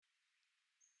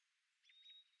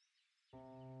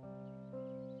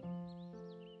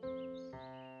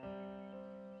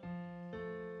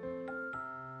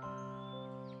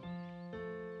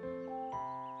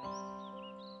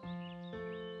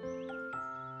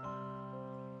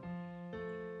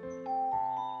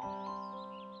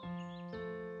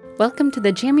Welcome to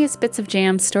the Jammiest Bits of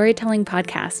Jam storytelling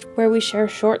podcast, where we share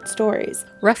short stories,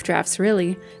 rough drafts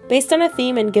really, based on a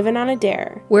theme and given on a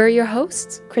dare. We're your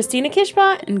hosts, Christina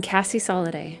Kishbot and Cassie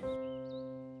Soliday.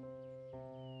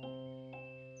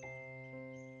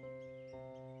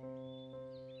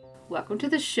 Welcome to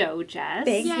the show, Jess.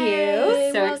 Thank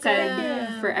you. So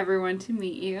excited for everyone to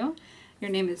meet you. Your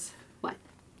name is what?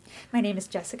 My name is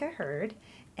Jessica Hurd,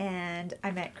 and I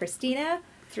met Christina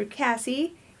through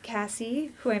Cassie,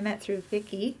 who I met through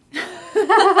Vicky.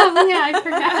 I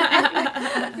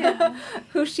forgot. Yeah.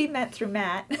 Who she met through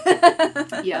Matt.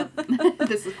 Yep.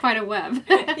 This is quite a web.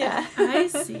 Yeah. I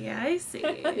see. Yeah.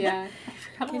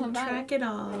 I forgot all about track it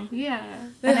all. Yeah.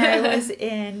 And I was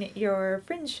in your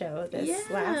Fringe show this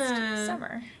last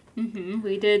summer. Mm-hmm.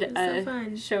 We did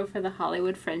a show for the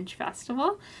Hollywood Fringe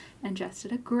Festival, and Jess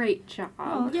did a great job.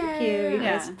 Oh, thank you. You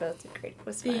guys both did great. It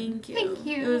was fun. Thank you. Thank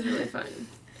you. It was really fun.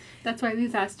 That's why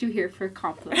we've asked you here for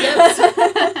compliments.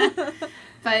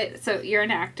 But, so you're an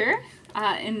actor,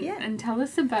 and tell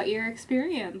us about your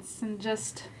experience and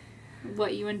just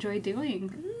what you enjoy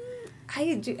doing. I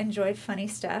enjoy funny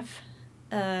stuff,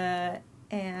 and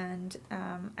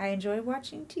I enjoy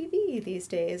watching TV these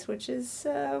days, which is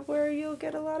where you'll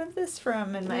get a lot of this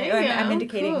from. And I'm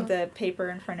indicating the paper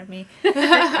in front of me.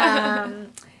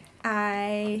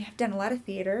 I have done a lot of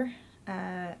theater.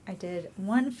 I did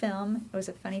one film. It was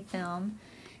a funny film.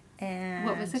 And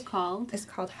what was it called? It's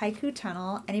called Haiku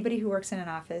Tunnel. Anybody who works in an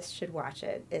office should watch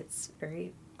it. It's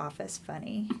very office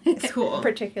funny. It's cool.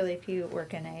 Particularly if you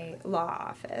work in a law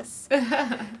office.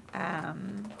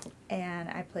 And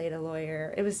I played a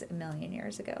lawyer. It was a million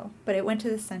years ago. But it went to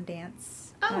the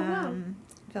Sundance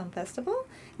Film Festival.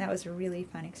 And that was a really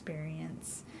fun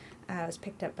experience. I was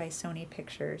picked up by Sony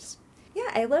Pictures. Yeah,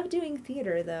 I love doing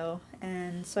theater, though.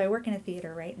 And so I work in a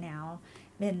theater right now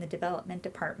in the development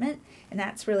department. And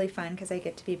that's really fun because I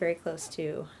get to be very close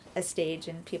to a stage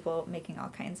and people making all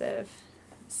kinds of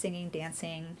singing,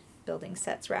 dancing, building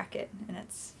sets, racket. And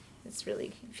it's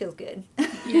really feels good.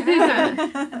 Yeah.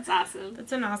 That's awesome.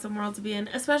 It's an awesome world to be in,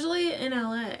 especially in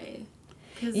LA.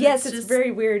 Yes, it's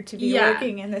very weird to be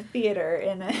working in the theater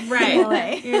in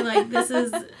LA. You're like, this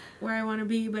is where I want to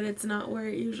be, but it's not where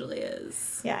it usually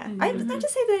is. Yeah. Mm-hmm. I'm not to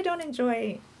say that I don't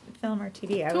enjoy film or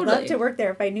TV. I would Totally. love to work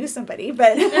there if I knew somebody,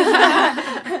 but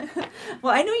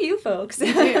well, I know you folks.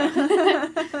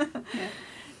 Yeah.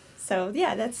 So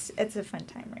yeah, it's a fun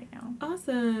time right now.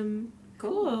 Awesome.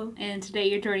 Cool. And today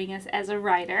you're joining us as a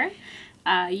writer.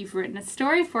 You've written a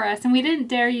story for us, and we didn't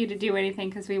dare you to do anything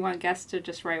because we want guests to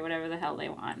just write whatever the hell they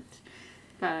want.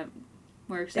 But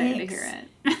we're excited to hear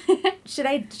it. Should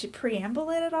I preamble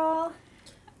it at all?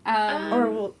 Or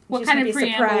will what kind of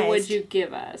preamble would you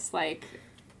give us? Like,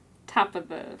 top of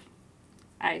the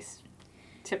ice,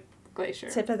 glacier.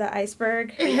 Tip of the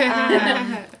iceberg.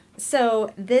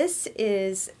 So this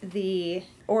is the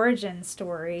origin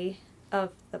story of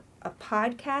a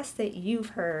podcast that you've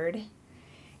heard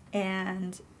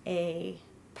and a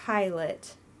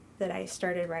pilot that I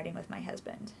started writing with my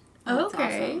husband. Oh,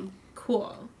 okay. Awesome.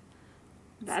 Cool.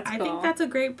 That's I cool. think that's a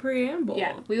great preamble.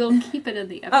 Yeah, we will keep it in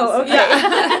the episode. Oh, okay.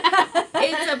 Yeah.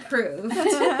 It's approved.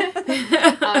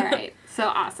 All right. So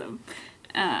awesome.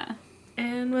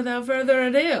 And without further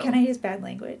ado. Can I use bad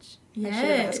language? Yes. I should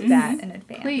have asked that in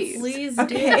advance. Please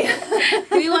Okay. do.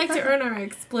 We like to earn our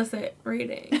explicit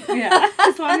rating. Yeah,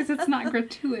 as long as it's not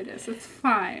gratuitous, it's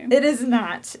fine. It is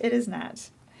not.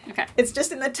 Okay. It's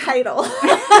just in the title.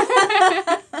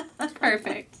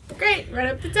 Perfect. Great. Right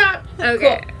up the top.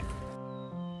 Okay. Cool.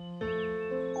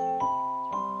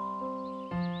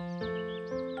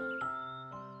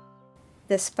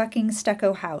 This fucking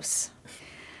stucco house.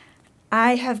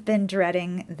 I have been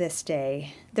dreading this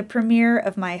day, the premiere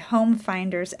of my Home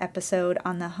Finders episode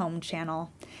on the Home Channel.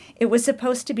 It was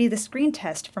supposed to be the screen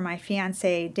test for my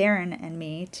fiancé Darren and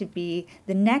me to be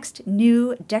the next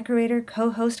new decorator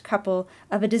co-host couple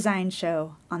of a design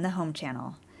show on the Home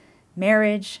Channel.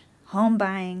 Marriage, home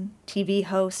buying, TV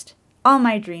host, all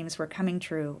my dreams were coming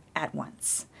true at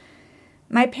once.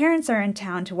 My parents are in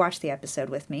town to watch the episode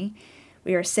with me.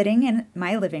 We are sitting in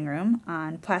my living room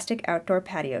on plastic outdoor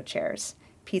patio chairs.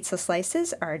 Pizza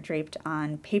slices are draped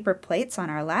on paper plates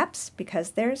on our laps because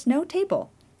there's no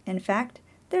table. In fact,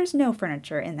 there's no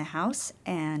furniture in the house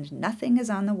and nothing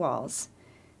is on the walls.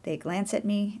 They glance at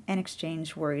me and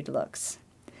exchange worried looks.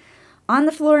 On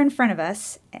the floor in front of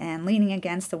us and leaning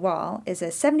against the wall is a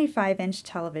 75-inch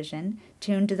television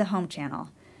tuned to the Home Channel.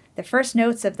 The first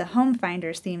notes of the Home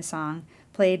Finders theme song,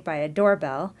 played by a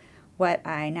doorbell, what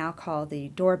I now call the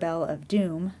doorbell of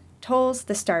doom, tolls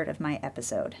the start of my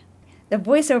episode. The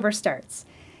voiceover starts.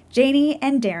 Janie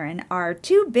and Darren are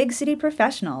two big city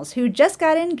professionals who just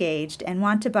got engaged and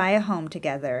want to buy a home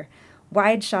together.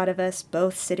 Wide shot of us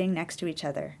both sitting next to each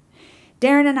other.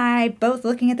 Darren and I both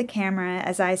looking at the camera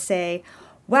as I say,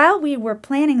 while we were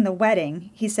planning the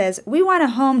wedding, he says, we want a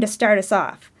home to start us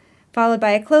off, followed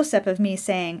by a close-up of me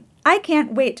saying, I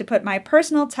can't wait to put my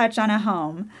personal touch on a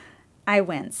home. I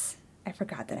wince. I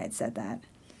forgot that I'd said that.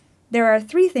 There are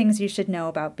 3 things you should know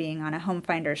about being on a Home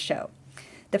Finders show.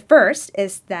 The first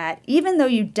is that even though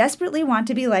you desperately want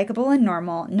to be likable and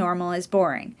normal is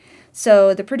boring.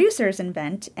 So the producers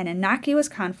invent an innocuous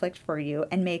conflict for you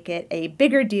and make it a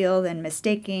bigger deal than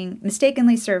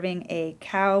mistakenly serving a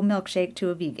cow milkshake to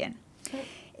a vegan.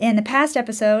 In the past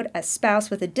episode, a spouse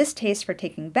with a distaste for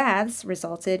taking baths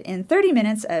resulted in 30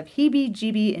 minutes of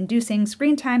heebie-jeebie-inducing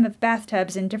screen time of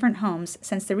bathtubs in different homes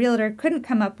since the realtor couldn't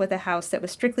come up with a house that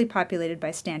was strictly populated by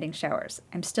standing showers.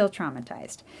 I'm still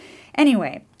traumatized.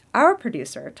 Anyway, our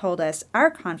producer told us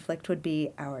our conflict would be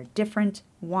our different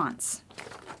wants.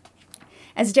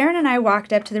 As Darren and I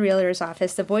walked up to the realtor's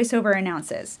office, the voiceover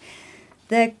announces,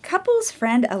 the couple's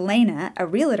friend Elena, a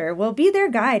realtor, will be their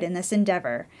guide in this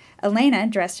endeavor. Elena,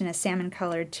 dressed in a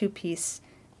salmon-colored 2-piece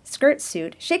skirt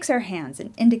suit, shakes our hands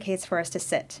and indicates for us to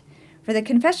sit. For the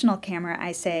confessional camera,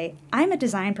 I say, I'm a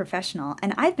design professional,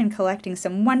 and I've been collecting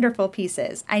some wonderful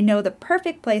pieces. I know the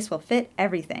perfect place will fit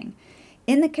everything.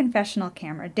 In the confessional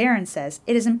camera, Darren says,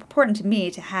 it is important to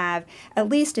me to have at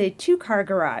least a 2-car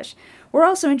garage. We're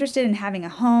also interested in having a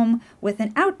home with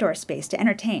an outdoor space to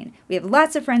entertain. We have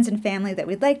lots of friends and family that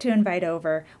we'd like to invite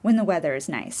over when the weather is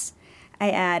nice. I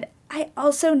add, I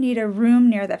also need a room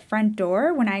near the front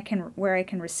door where I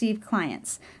can receive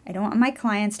clients. I don't want my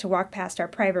clients to walk past our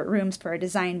private rooms for a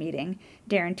design meeting.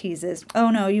 Darren teases, oh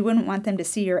no, you wouldn't want them to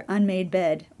see your unmade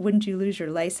bed. Wouldn't you lose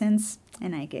your license?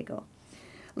 And I giggle.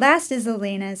 Last is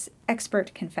Elena's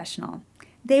expert confessional.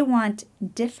 They want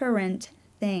different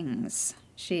things.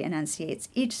 She enunciates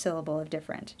each syllable of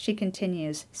different. She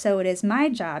continues, so it is my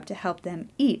job to help them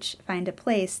each find a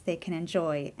place they can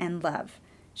enjoy and love.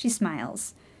 She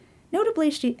smiles.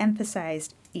 Notably, she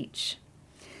emphasized each.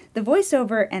 The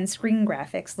voiceover and screen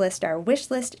graphics list our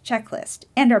wish list checklist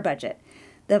and our budget.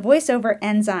 The voiceover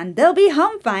ends on, they'll be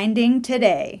home finding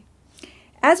today.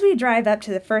 As we drive up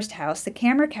to the first house, the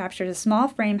camera captures a small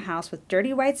frame house with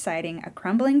dirty white siding, a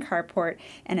crumbling carport,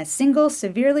 and a single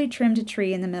severely trimmed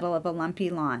tree in the middle of a lumpy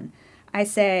lawn. I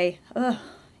say, ugh,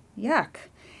 yuck.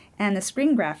 And the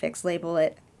screen graphics label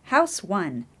it House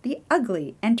 1, the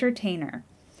Ugly Entertainer.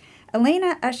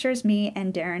 Elena ushers me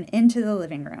and Darren into the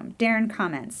living room. Darren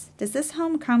comments, does this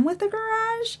home come with a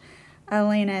garage?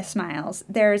 Elena smiles.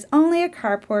 There's only a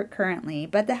carport currently,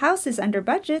 but the house is under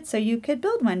budget, so you could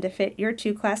build one to fit your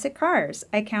 2 classic cars.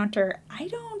 I counter, I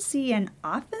don't see an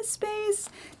office space.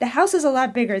 The house is a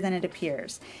lot bigger than it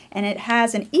appears, and it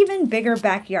has an even bigger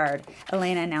backyard,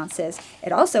 Elena announces.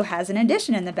 It also has an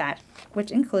addition in the back,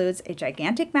 which includes a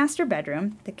gigantic master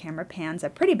bedroom, the camera pans a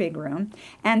pretty big room,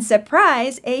 and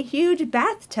surprise, a huge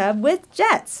bathtub with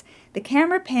jets. The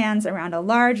camera pans around a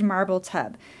large marble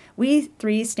tub. We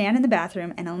 3 stand in the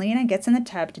bathroom, and Elena gets in the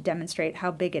tub to demonstrate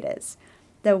how big it is.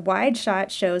 The wide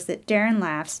shot shows that Darren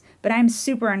laughs, but I'm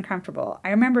super uncomfortable. I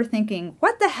remember thinking,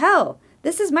 what the hell?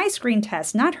 This is my screen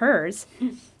test, not hers.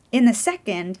 In the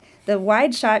second, the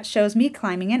wide shot shows me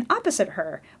climbing in opposite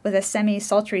her. With a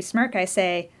semi-sultry smirk, I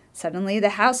say, suddenly the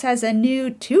house has a new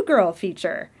 2-girl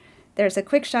feature. There's a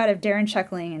quick shot of Darren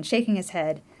chuckling and shaking his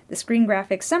head. The screen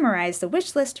graphics summarize the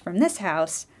wish list from this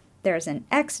house. There's an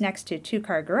X next to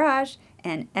 2-car garage,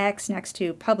 an X next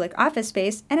to public office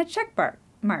space, and a check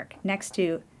mark next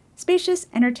to spacious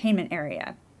entertainment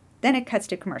area. Then it cuts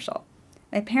to commercial.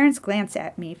 My parents glance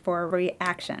at me for a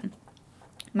reaction.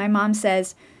 My mom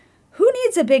says, who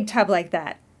needs a big tub like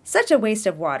that? Such a waste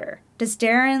of water. Does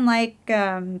Darren like,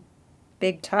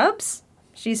 big tubs?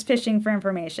 She's fishing for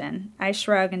information. I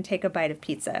shrug and take a bite of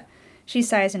pizza. She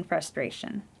sighs in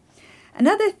frustration.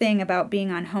 Another thing about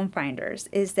being on Home Finders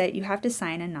is that you have to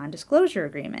sign a non-disclosure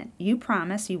agreement. You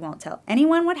promise you won't tell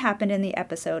anyone what happened in the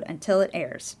episode until it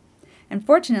airs.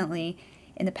 Unfortunately,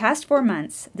 in the past 4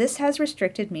 months, this has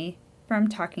restricted me from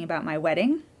talking about my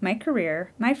wedding, my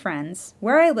career, my friends,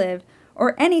 where I live,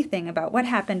 or anything about what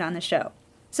happened on the show.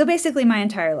 So basically my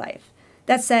entire life.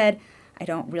 That said, I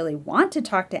don't really want to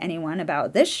talk to anyone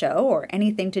about this show or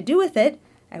anything to do with it.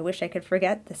 I wish I could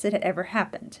forget this had ever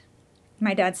happened.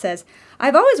 My dad says,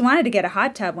 I've always wanted to get a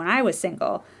hot tub when I was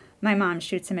single. My mom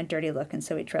shoots him a dirty look and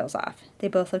so he trails off. They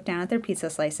both look down at their pizza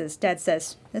slices. Dad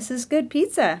says, this is good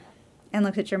pizza. And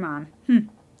looks at your mom.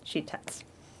 She tuts.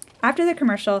 After the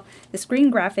commercial, the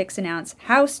screen graphics announce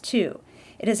House 2.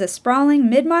 It is a sprawling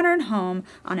mid-modern home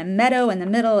on a meadow in the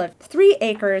middle of 3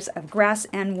 acres of grass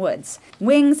and woods.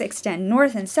 Wings extend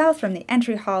north and south from the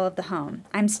entry hall of the home.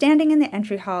 I'm standing in the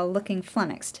entry hall looking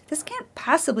flummoxed. This can't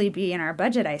possibly be in our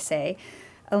budget, I say.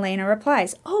 Elena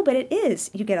replies, "Oh, but it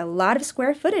is. You get a lot of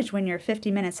square footage when you're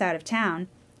 50 minutes out of town."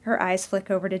 Her eyes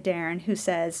flick over to Darren, who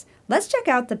says, "Let's check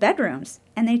out the bedrooms,"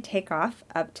 and they take off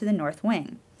up to the north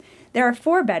wing. There are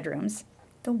 4 bedrooms.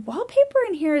 "The wallpaper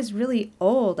in here is really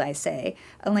old," I say.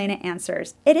 Elena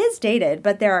answers, "It is dated,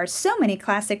 but there are so many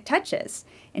classic touches,"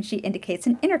 and she indicates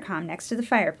an intercom next to the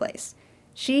fireplace.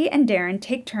 She and Darren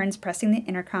take turns pressing the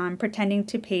intercom, pretending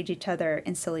to page each other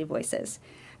in silly voices.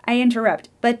 I interrupt,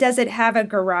 "But does it have a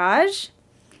garage?"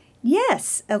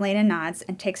 "Yes," Elena nods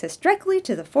and takes us directly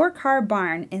to the 4-car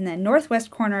barn in the northwest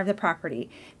corner of the property.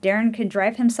 Darren could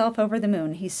drive himself over the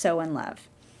moon. He's so in love.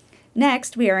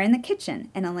 Next, we are in the kitchen,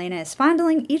 and Elena is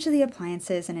fondling each of the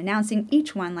appliances and announcing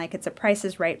each one like it's a Price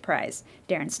is Right prize.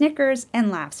 Darren snickers and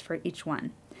laughs for each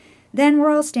one. Then we're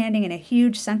all standing in a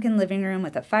huge sunken living room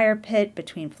with a fire pit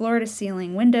between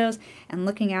floor-to-ceiling windows and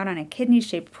looking out on a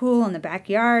kidney-shaped pool in the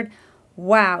backyard.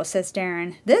 "Wow," says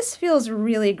Darren, "this feels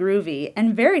really groovy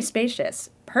and very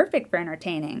spacious. Perfect for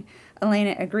entertaining."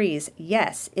 Elena agrees.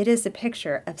 Yes, it is a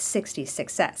picture of 60s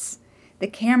success. The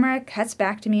camera cuts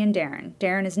back to me and Darren.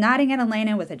 Darren is nodding at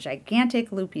Elena with a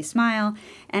gigantic loopy smile,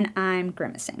 and I'm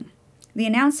grimacing. The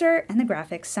announcer and the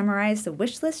graphics summarize the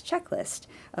wish list checklist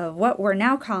of what we're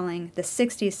now calling the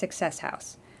 60s success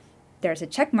house. There's a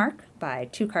check mark by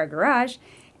 2-car garage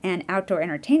and outdoor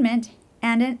entertainment,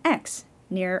 and an X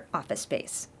near office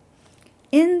space.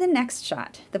 In the next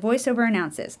shot, the voiceover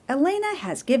announces, Elena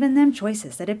has given them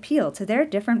choices that appeal to their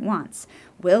different wants.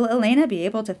 Will Elena be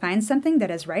able to find something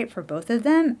that is right for both of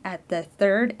them at the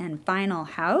 3rd and final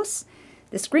house?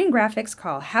 The screen graphics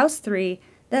call House 3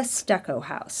 the Stucco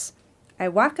House. I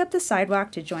walk up the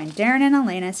sidewalk to join Darren and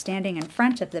Elena standing in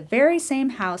front of the very same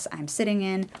house I'm sitting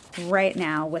in right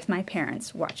now with my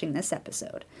parents watching this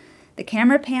episode. The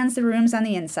camera pans the rooms on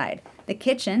the inside. The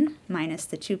kitchen, minus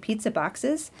the 2 pizza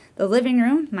boxes. The living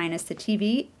room, minus the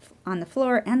TV on the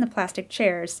floor and the plastic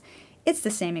chairs. It's the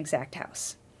same exact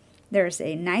house. There's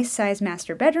a nice-sized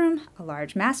master bedroom, a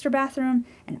large master bathroom,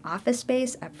 an office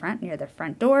space up front near the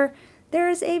front door. There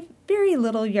is a very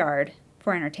little yard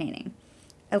for entertaining.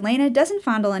 Elena doesn't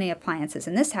fondle any appliances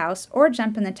in this house or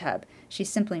jump in the tub. She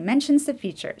simply mentions the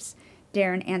features.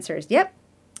 Darren answers, "Yep,"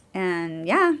 and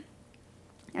 "Yeah."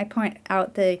 I point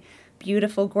out the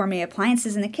beautiful gourmet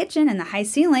appliances in the kitchen and the high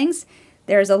ceilings.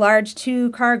 "There's a large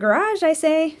 2-car garage," I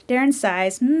say. Darren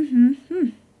sighs,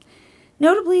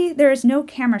 Notably, there is no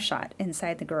camera shot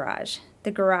inside the garage.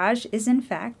 The garage is in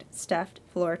fact stuffed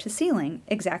floor to ceiling,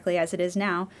 exactly as it is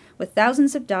now, with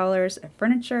thousands of dollars of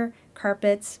furniture,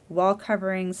 carpets, wall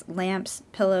coverings, lamps,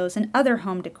 pillows, and other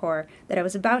home decor that I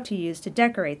was about to use to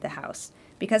decorate the house,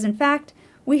 because in fact,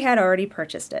 we had already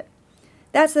purchased it.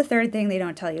 That's the third thing they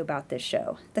don't tell you about this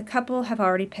show. The couple have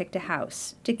already picked a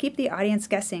house. To keep the audience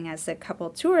guessing as the couple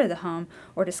tour the home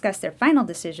or discuss their final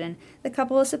decision, the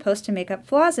couple is supposed to make up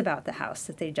flaws about the house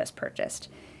that they just purchased.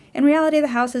 In reality,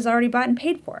 the house is already bought and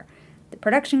paid for. The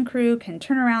production crew can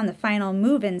turn around the final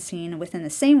move-in scene within the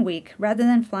same week rather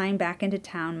than flying back into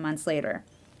town months later.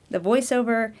 The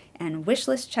voiceover and wish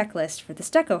list checklist for the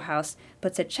Stucco House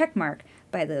puts a check mark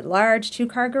by the large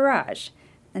 2-car garage.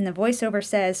 And the voiceover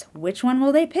says, which one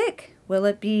will they pick? Will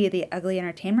it be the ugly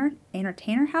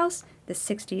entertainer house, the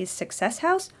 60s success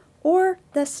house, or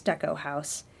the Stucco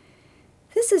House?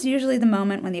 This is usually the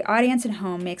moment when the audience at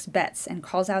home makes bets and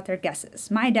calls out their guesses.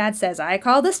 My dad says, "I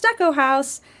call the Stucco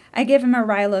House." I give him a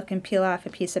wry look and peel off a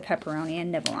piece of pepperoni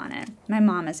and nibble on it. My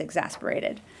mom is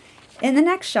exasperated. In the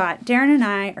next shot, Darren and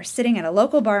I are sitting at a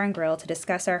local bar and grill to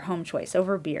discuss our home choice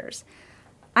over beers.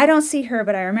 I don't see her,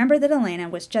 but I remember that Elena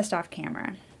was just off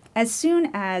camera. As soon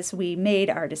as we made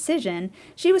our decision,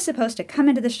 she was supposed to come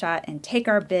into the shot and take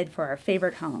our bid for our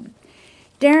favorite home.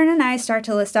 Darren and I start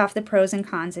to list off the pros and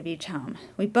cons of each home.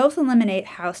 We both eliminate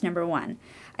house number 1.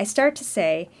 I start to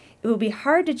say, it will be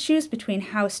hard to choose between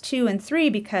house 2 and 3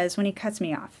 because when he cuts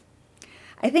me off.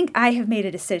 I think I have made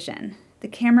a decision. The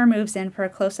camera moves in for a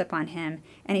close-up on him,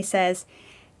 and he says,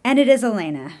 and it is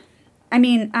Elena.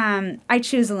 I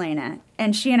choose Elena,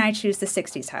 and she and I choose the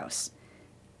 60s house.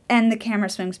 And the camera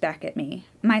swings back at me.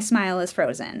 My smile is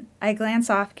frozen. I glance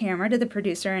off camera to the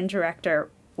producer and director.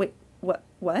 Wait, what?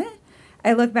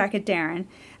 I look back at Darren.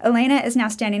 Elena is now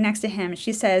standing next to him.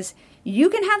 She says, "You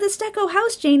can have the Stucco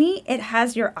House, Janie. It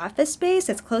has your office space.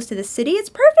 It's close to the city. It's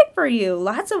perfect for you.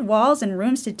 Lots of walls and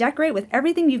rooms to decorate with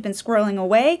everything you've been squirreling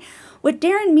away." What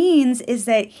Darren means is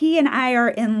that he and I are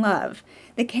in love.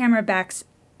 The camera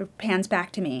pans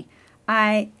back to me.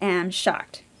 I am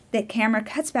shocked. The camera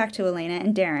cuts back to Elena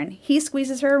and Darren. He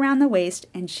squeezes her around the waist,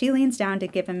 and she leans down to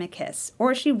give him a kiss.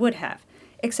 Or she would have,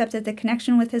 except that the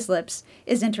connection with his lips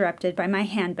is interrupted by my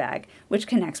handbag, which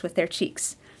connects with their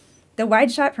cheeks. The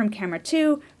wide shot from camera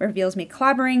 2 reveals me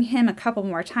clobbering him a couple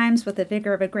more times with the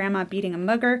vigor of a grandma beating a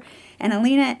mugger, and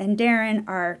Elena and Darren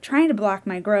are trying to block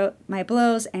my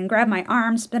blows and grab my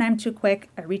arms, but I'm too quick.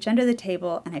 I reach under the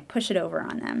table and I push it over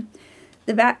on them.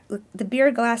 The beer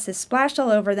glass is splashed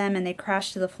all over them and they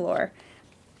crash to the floor.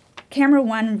 Camera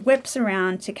 1 whips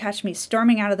around to catch me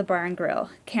storming out of the bar and grill.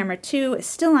 Camera 2 is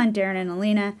still on Darren and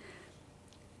Elena.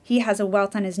 He has a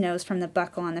welt on his nose from the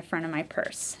buckle on the front of my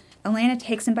purse. Elena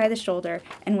takes him by the shoulder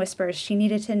and whispers she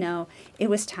needed to know it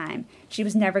was time. She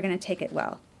was never going to take it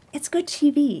well. It's good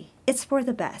TV. It's for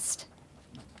the best.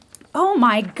 Oh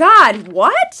my God,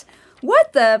 what?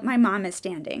 What the? My mom is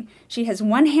standing. She has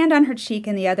one hand on her cheek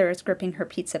and the other is gripping her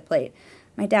pizza plate.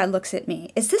 My dad looks at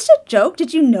me. Is this a joke?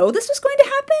 Did you know this was going to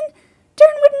happen?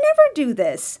 Darren would never do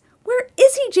this. Where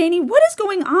is he, Janie? What is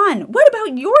going on? What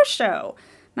about your show?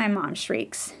 My mom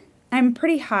shrieks. I'm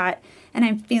pretty hot and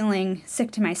I'm feeling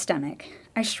sick to my stomach.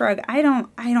 I shrug. I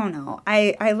don't know.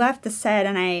 I left the set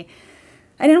and I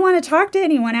didn't want to talk to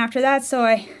anyone after that, so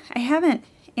I haven't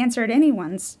answered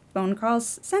anyone's phone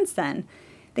calls since then.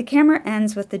 The camera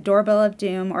ends with the doorbell of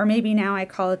doom, or maybe now I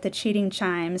call it the cheating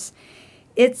chimes.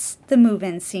 It's the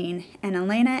move-in scene, and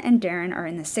Elena and Darren are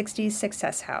in the 60s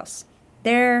Success House.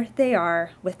 There they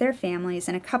are, with their families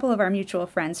and a couple of our mutual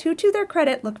friends who, to their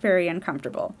credit, look very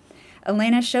uncomfortable.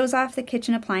 Elena shows off the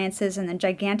kitchen appliances and the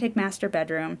gigantic master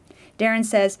bedroom. Darren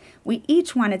says, we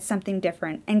each wanted something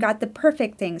different and got the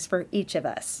perfect things for each of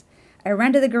us. I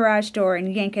run to the garage door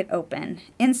and yank it open.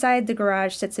 Inside the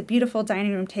garage sits a beautiful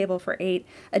dining room table for 8,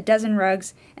 a dozen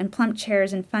rugs and plump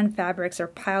chairs and fun fabrics are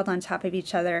piled on top of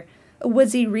each other. A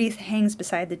woodsy wreath hangs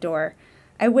beside the door.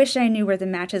 I wish I knew where the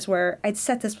matches were. I'd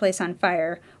set this place on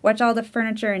fire, watch all the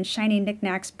furniture and shiny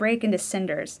knickknacks break into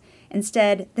cinders.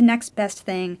 Instead, the next best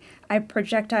thing, I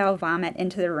projectile vomit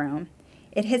into the room.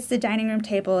 It hits the dining room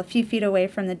table a few feet away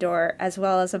from the door, as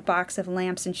well as a box of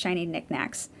lamps and shiny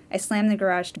knickknacks. I slam the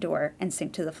garage door and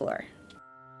sink to the floor.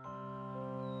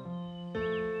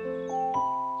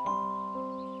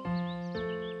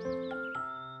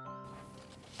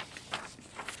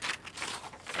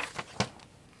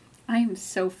 I am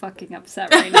so fucking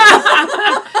upset right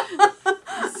now.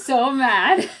 So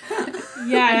mad.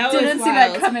 Yeah, I didn't see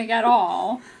that coming at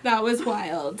all. That was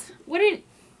wild. What a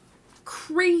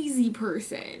crazy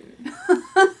person.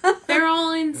 They're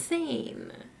all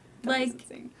insane.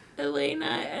 Elena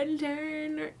and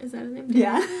Darren, is that his name?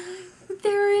 Yeah.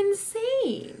 They're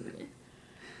insane.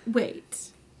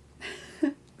 Wait.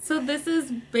 So this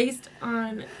is based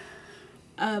on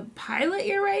a pilot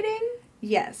you're writing?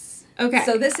 Yes. Okay.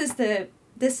 So this is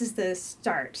the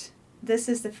start. This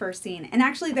is the first scene. And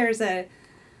actually there's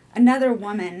another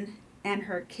woman and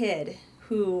her kid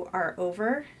who are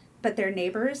over, but they're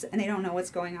neighbors and they don't know what's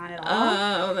going on at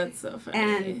all. Oh, that's so funny.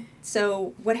 And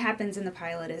so what happens in the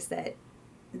pilot is that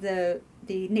the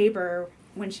neighbor,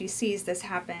 when she sees this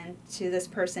happen to this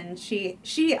person,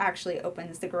 she actually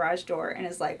opens the garage door and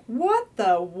is like, what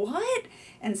the what?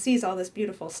 And sees all this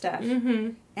beautiful stuff.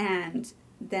 Mm-hmm. And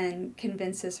then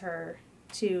convinces her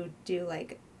to do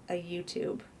like a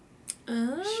YouTube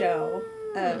show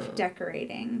of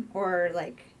decorating or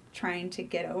like trying to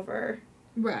get over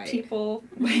people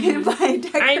by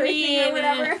decorating or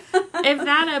whatever. If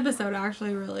that episode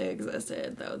actually really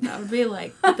existed, though, that would be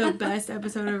like the best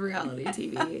episode of reality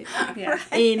TV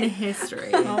in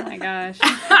history. Oh my gosh.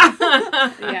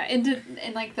 Yeah,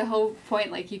 and like the whole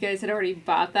point, like you guys had already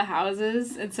bought the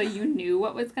houses, and so you knew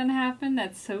what was going to happen.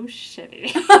 That's so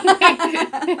shitty.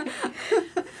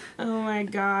 Oh my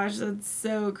gosh, that's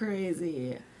so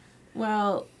crazy.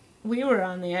 Well, we were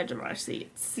on the edge of our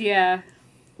seats. Yeah.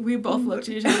 We both looked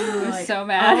at each other and were like, so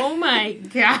mad. Oh my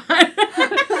God.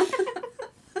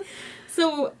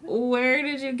 So where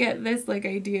did you get this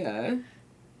idea?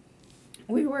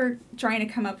 We were trying to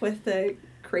come up with the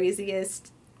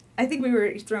craziest, I think we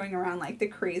were throwing around like the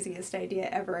craziest idea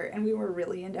ever, and we were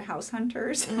really into House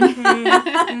Hunters.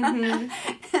 Mm-hmm.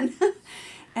 Mm-hmm.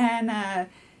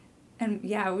 And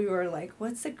yeah, we were like,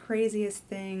 what's the craziest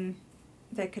thing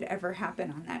that could ever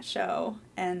happen on that show?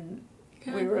 And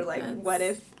we were like, what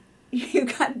if you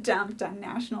got dumped on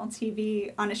national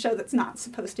TV on a show that's not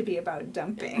supposed to be about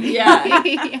dumping? Yeah.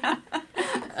 Yeah.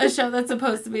 A show that's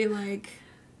supposed to be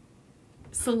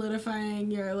solidifying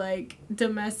your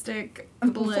domestic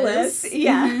bliss.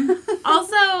 Yeah. Mm-hmm.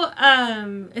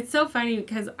 Also, it's so funny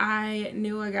because I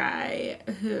knew a guy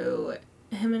who,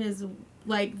 him and his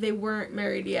like, they weren't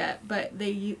married yet, but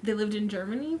they lived in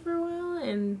Germany for a while,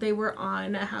 and they were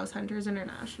on a House Hunters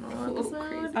International episode.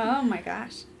 Crazy. Oh my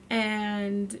gosh.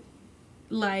 And,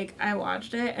 like, I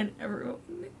watched it, and everyone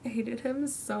hated him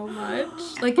so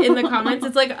much. Like, in the comments,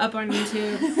 it's, like, up on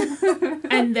YouTube.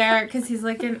 And because he's,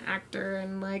 like, an actor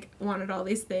and, like, wanted all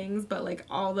these things, but, like,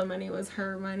 all the money was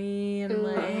her money, and,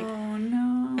 like, Oh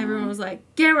no. everyone was like,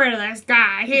 get rid of this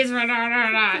guy, he's da da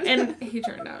da. And he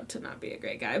turned out to not be a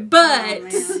great guy. But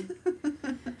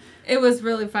it was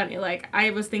really funny. Like,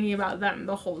 I was thinking about them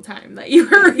the whole time that you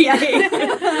were reading.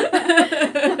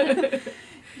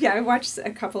 Yeah, I watched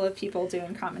a couple of people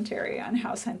doing commentary on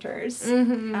House Hunters,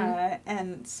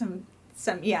 and some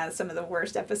of the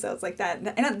worst episodes like that.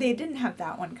 And they didn't have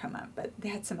that one come up, but they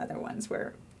had some other ones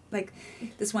where, like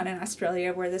this one in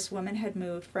Australia where this woman had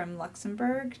moved from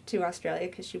Luxembourg to Australia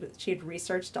because she had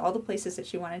researched all the places that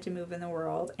she wanted to move in the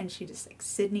world, and she just like,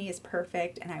 Sydney is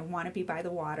perfect, and I want to be by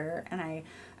the water, and I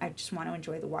just want to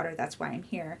enjoy the water. That's why I'm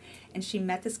here. And she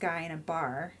met this guy in a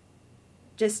bar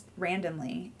just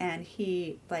randomly, and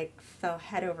he like fell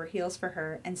head over heels for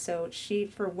her, and so she,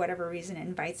 for whatever reason,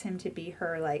 invites him to be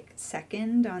her like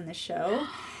second on the show.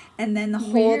 And then the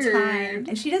whole time,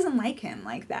 and she doesn't like him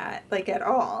like that, like at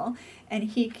all, and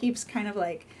he keeps kind of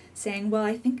like saying, well,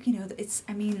 I think,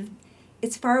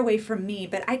 it's far away from me,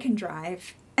 but I can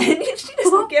drive. And she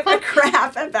doesn't give a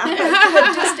crap about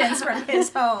the distance from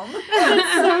his home.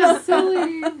 That's so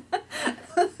silly.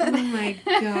 Oh my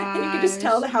god! And you can just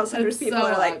tell the House Hunters people so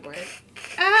are like, awkward.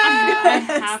 I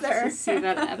have there. to see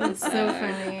that episode. That's so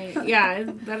funny. Yeah,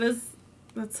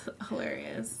 that's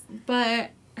hilarious.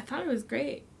 But I thought it was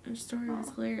great. Her story was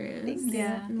hilarious. Thank you.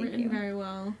 Yeah, and thank written you. very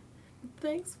well.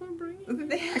 Thanks for bringing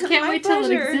it. I can't wait till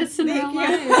it exists in real life.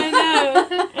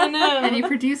 I know. Any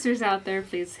producers out there,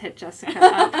 please hit Jessica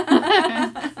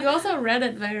up. You also read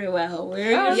it very well. We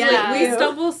yeah.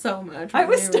 stumble so much. I when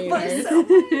was we stumbling read so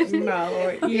it.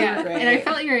 No, Yeah, great. and I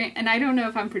felt and I don't know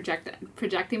if I'm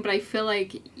projecting, but I feel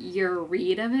like your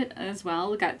read of it as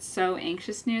well got so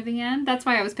anxious near the end. That's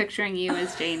why I was picturing you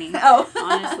as Janie. Oh.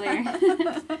 Honestly.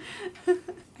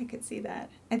 I could see that.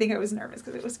 I think I was nervous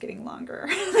because it was getting longer.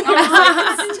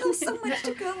 There's still so much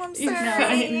to go. I'm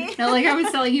sorry. No, like I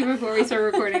was telling you before we started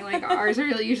recording, like ours are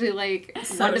usually like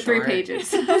So 1 to 3 short. pages.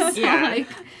 So, Yeah. like,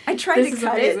 I tried This to is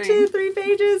cut it amazing. to 3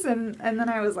 pages, and then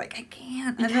I was like, I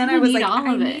can't. And You then I kinda was need like, all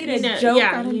I of it. need a joke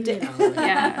on a you day. need all of it.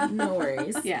 Yeah. No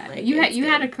worries. yeah, Like, you it's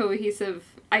had a good. cohesive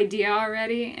idea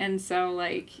already, and so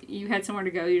like you had somewhere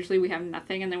to go. Usually we have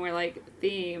nothing, and then we're like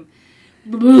theme.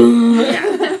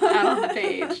 Out on the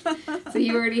page. So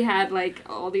you already had like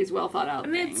all these well thought out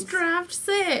And things. it's draft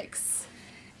 6.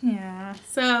 Yeah.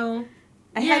 So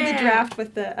I had the Yeah. draft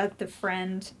with the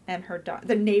friend and her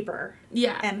the neighbor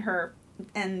yeah. and her,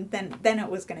 and then it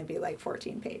was going to be like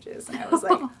 14 pages, and I was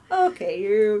like, okay,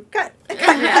 you cut.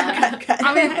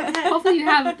 I mean, hopefully you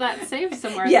have that saved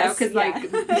somewhere Yes, though,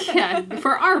 because yeah. like,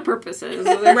 for our purposes,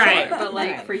 they're Right, short, but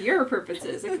like right. for your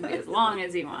purposes, it can be as long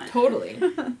as you want. Totally.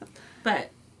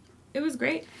 But it was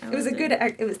great. It was a good.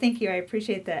 It was. Thank you. I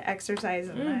appreciate the exercise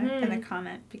and Mm-hmm. the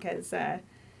comment, because there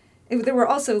were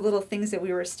also little things that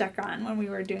we were stuck on when we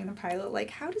were doing the pilot.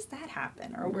 Like, how does that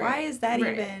happen, or why Right, is that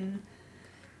right. even?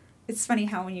 It's funny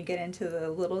how when you get into the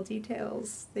little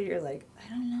details that you're like, I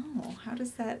don't know. How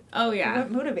does that? Oh yeah.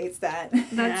 What motivates that?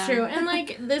 That's Yeah. true. And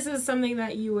like this is something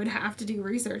that you would have to do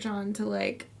research on to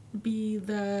like be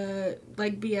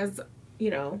as,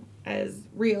 as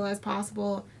real as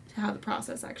possible to how the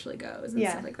process actually goes and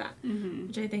Yeah. stuff like that. Mm-hmm.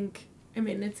 Which I think,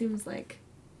 it seems like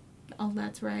all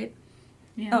that's right.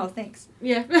 Yeah. Oh, thanks.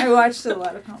 Yeah. I watched a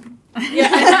lot of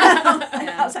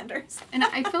Yeah. House Hunters. And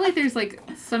I feel like there's like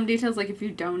some details, like if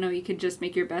you don't know, you could just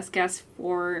make your best guess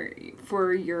for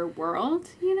your world,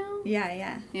 Yeah,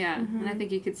 yeah. Yeah, and I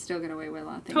think you could still get away with a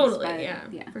lot of things. Totally, but,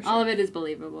 yeah, for all sure. of it is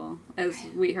believable, as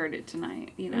we heard it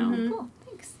tonight. Mhm. Cool.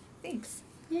 Thanks.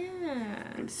 Yeah.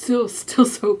 I'm still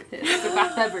so pissed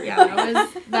about everything. Yeah,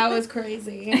 that was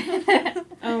crazy.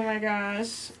 Oh my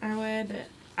gosh.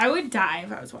 I would die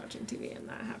if I was watching TV and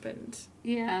that happened.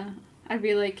 Yeah. I'd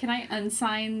be like, can I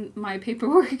unsign my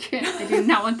paperwork? I do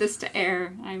not want this to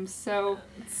air. I'm so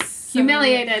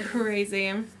humiliated.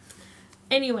 Crazy.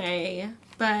 Anyway,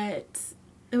 but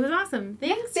it was awesome.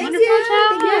 Thanks. Thank Wonderful you.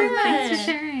 job. Thank you. Thanks for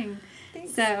sharing.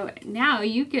 Thanks. So now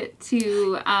you get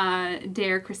to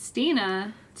dare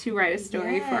Christina to write a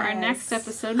story for our next Yes.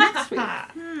 episode next week.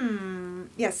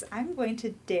 Yes, I'm going to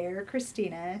dare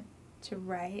Christina to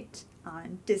write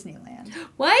on Disneyland.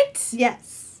 What?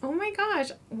 Yes. Oh my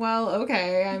gosh. Well,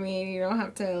 okay. I mean, you don't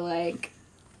have to, like,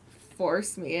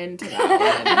 force me into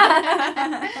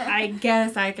that one. I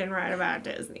guess I can write about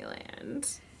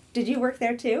Disneyland. Did you work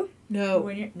there too? No.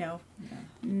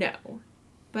 No.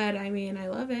 But I mean, I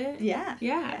love it. Yeah.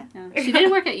 Yeah. No. She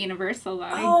did work at Universal, though.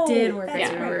 I did work at that's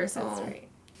right. Universal. That's right.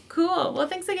 Cool. Well,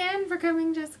 thanks again for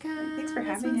coming, Jessica. Thanks for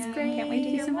having This us. was great. Can't wait to Thank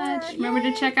you hear so more. much. Remember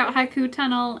to check out Haiku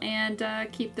Tunnel and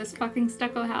keep this fucking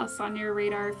stucco house on your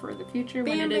radar for the future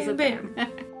when Bam, it is a bam, thing.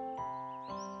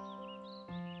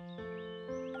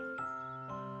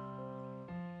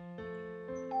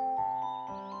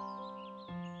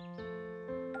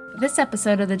 This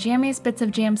episode of the Jammiest Bits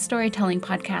of Jam Storytelling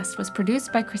podcast was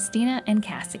produced by Christina and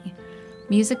Cassie.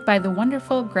 Music by the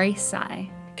wonderful Grace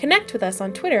Sai. Connect with us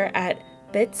on Twitter at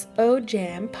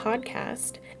BitsOJam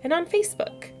Podcast and on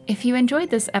Facebook. If you enjoyed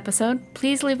this episode,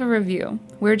 please leave a review.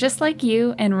 We're just like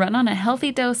you and run on a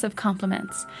healthy dose of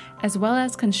compliments, as well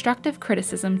as constructive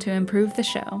criticism to improve the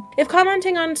show. If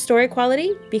commenting on story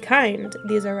quality, be kind.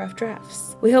 These are rough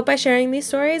drafts. We hope by sharing these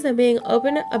stories and being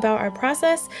open about our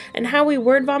process and how we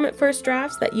word vomit first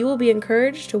drafts that you will be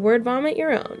encouraged to word vomit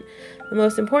your own. The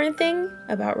most important thing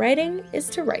about writing is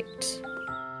to write.